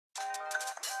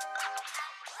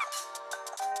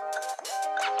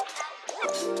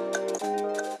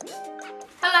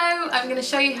Hello, I'm going to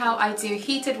show you how I do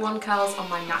heated wand curls on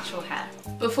my natural hair.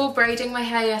 Before braiding my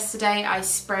hair yesterday, I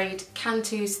sprayed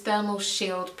Cantu's Thermal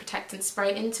Shield Protectant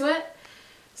Spray into it.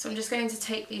 So I'm just going to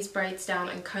take these braids down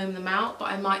and comb them out, but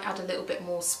I might add a little bit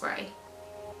more spray.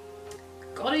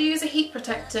 Gotta use a heat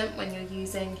protectant when you're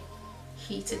using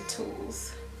heated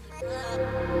tools.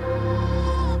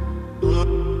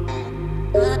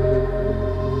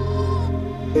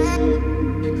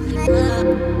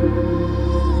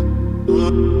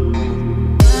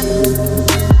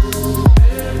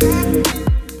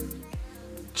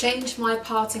 Changed my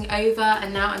parting over,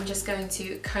 and now I'm just going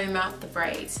to comb out the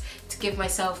braids to give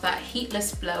myself that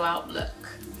heatless blowout look.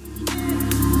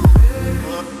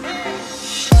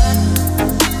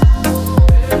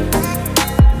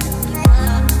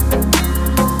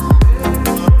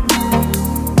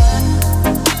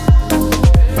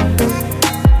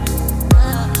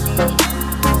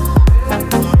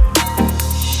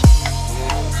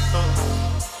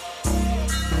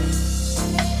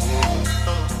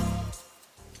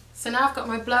 So now I've got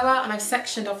my blowout and I've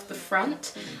sectioned off the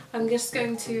front. I'm just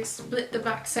going to split the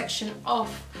back section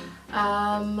off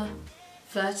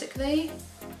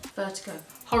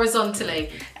horizontally,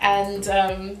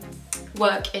 and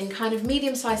work in kind of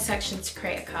medium-sized sections to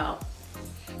create a curl.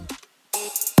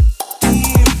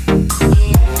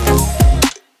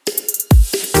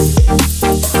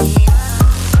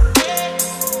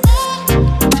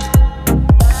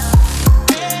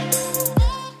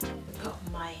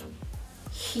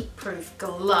 Heat-proof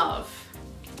glove.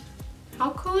 How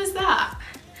cool is that?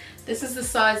 This is the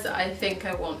size that I think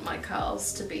I want my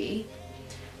curls to be.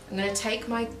 I'm going to take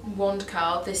my wand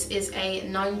curl. This is a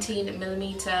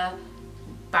 19mm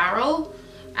barrel,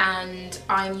 and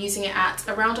I'm using it at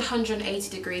around 180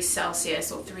 degrees Celsius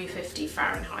or 350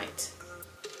 Fahrenheit.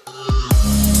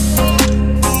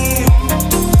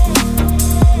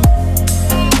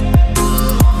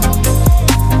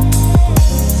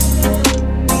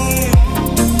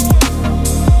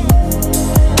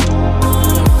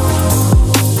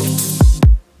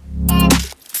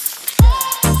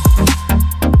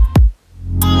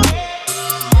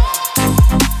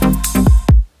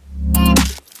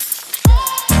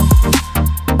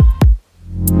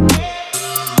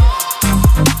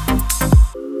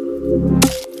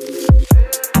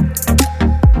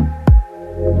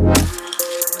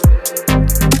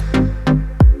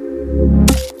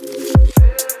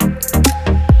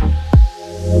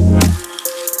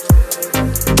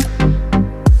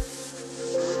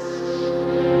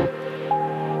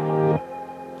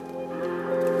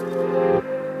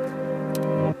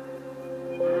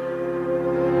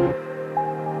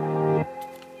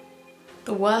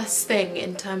 The worst thing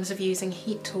in terms of using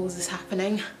heat tools is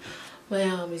happening. My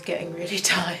arm is getting really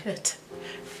tired.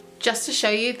 Just to show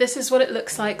you, this is what it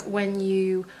looks like when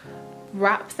you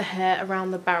wrap the hair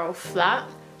around the barrel flat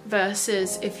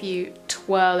versus if you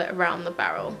twirl it around the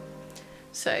barrel.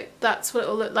 So that's what it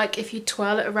will look like if you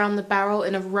twirl it around the barrel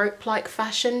in a rope-like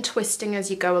fashion, twisting as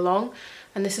you go along.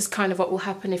 And this is kind of what will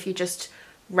happen if you just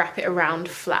wrap it around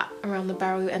flat around the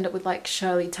barrel. You end up with like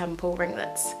Shirley Temple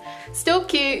ringlets. Still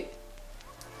cute.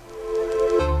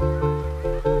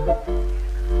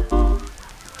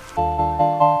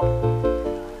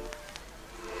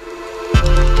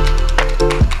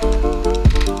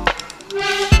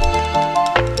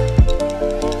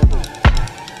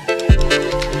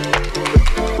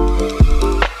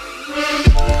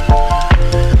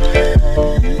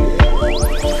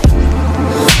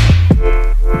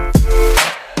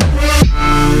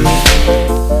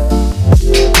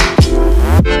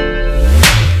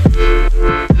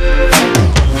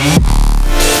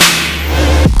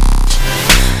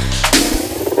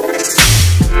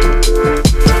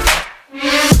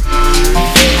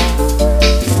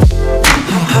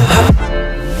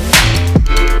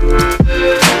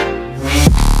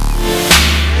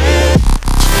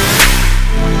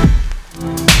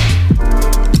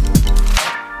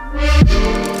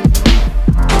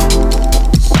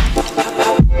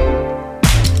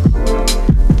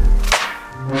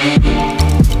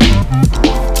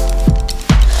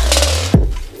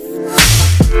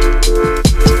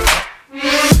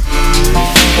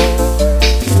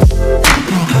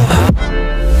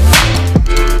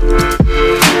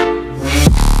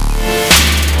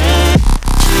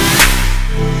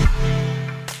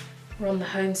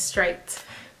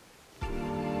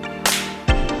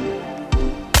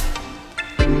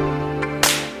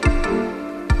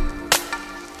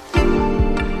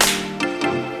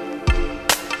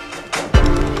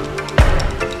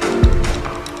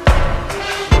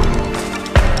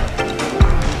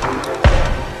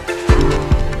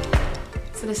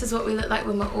 this is what we look like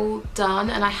when we're all done,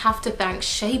 and I have to thank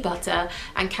shea butter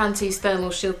and Cantu's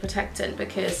Thermal Shield Protectant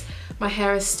because my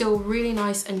hair is still really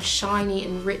nice and shiny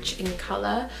and rich in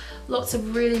colour. Lots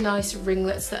of really nice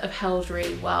ringlets that have held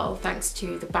really well thanks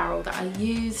to the barrel that I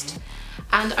used.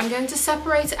 And I'm going to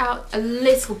separate it out a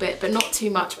little bit, but not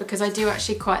too much, because I do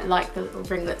actually quite like the little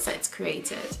ringlets that it's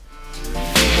created.